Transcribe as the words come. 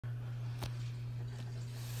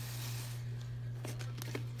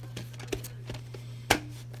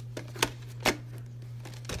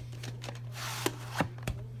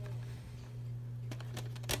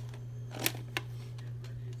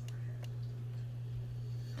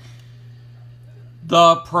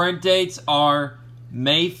The print dates are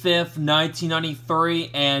May 5th,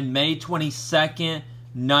 1993 and May 22nd,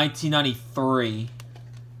 1993.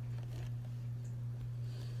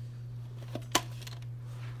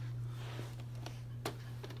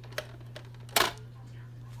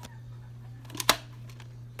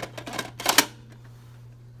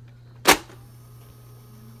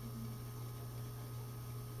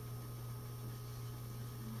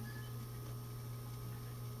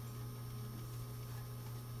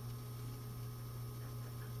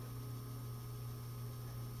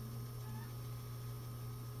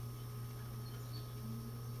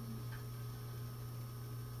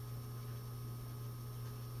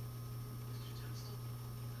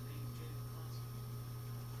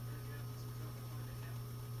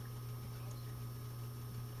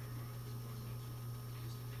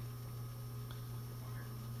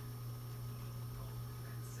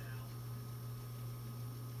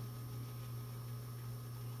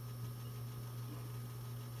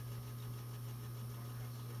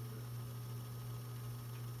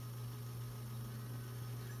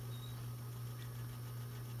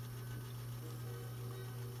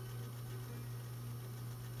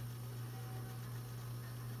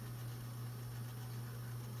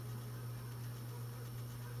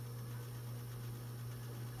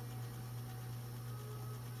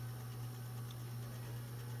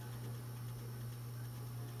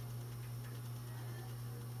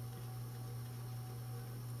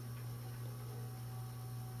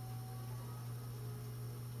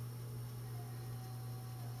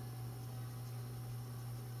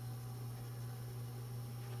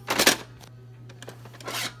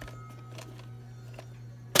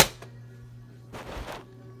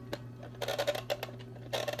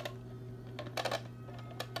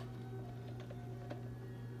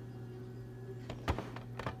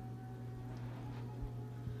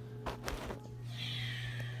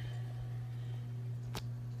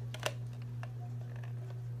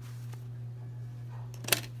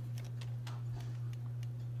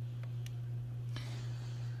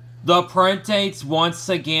 The print dates once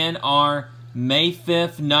again are May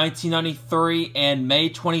 5th, 1993 and May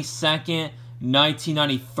 22nd,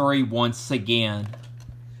 1993 once again.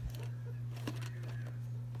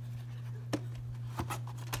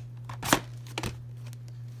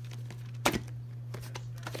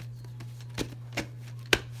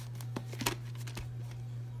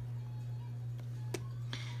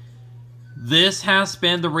 This has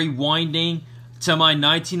been the rewinding to my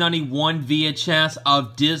 1991 VHS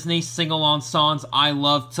of Disney Sing-Along Songs I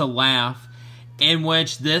Love to Laugh, in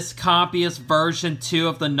which this copy is version 2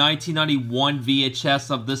 of the 1991 VHS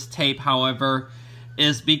of this tape, however,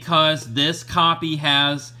 is because this copy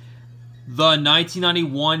has the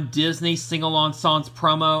 1991 Disney Sing-Along Songs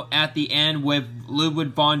promo at the end with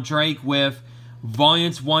Ludwig von Drake with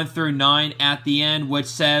Volumes 1 through 9 at the end, which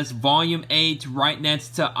says Volume 8 right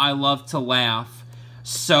next to I Love to Laugh.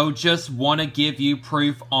 So just want to give you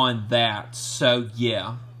proof on that. So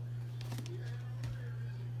yeah.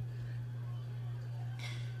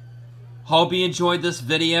 Hope you enjoyed this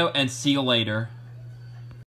video and see you later.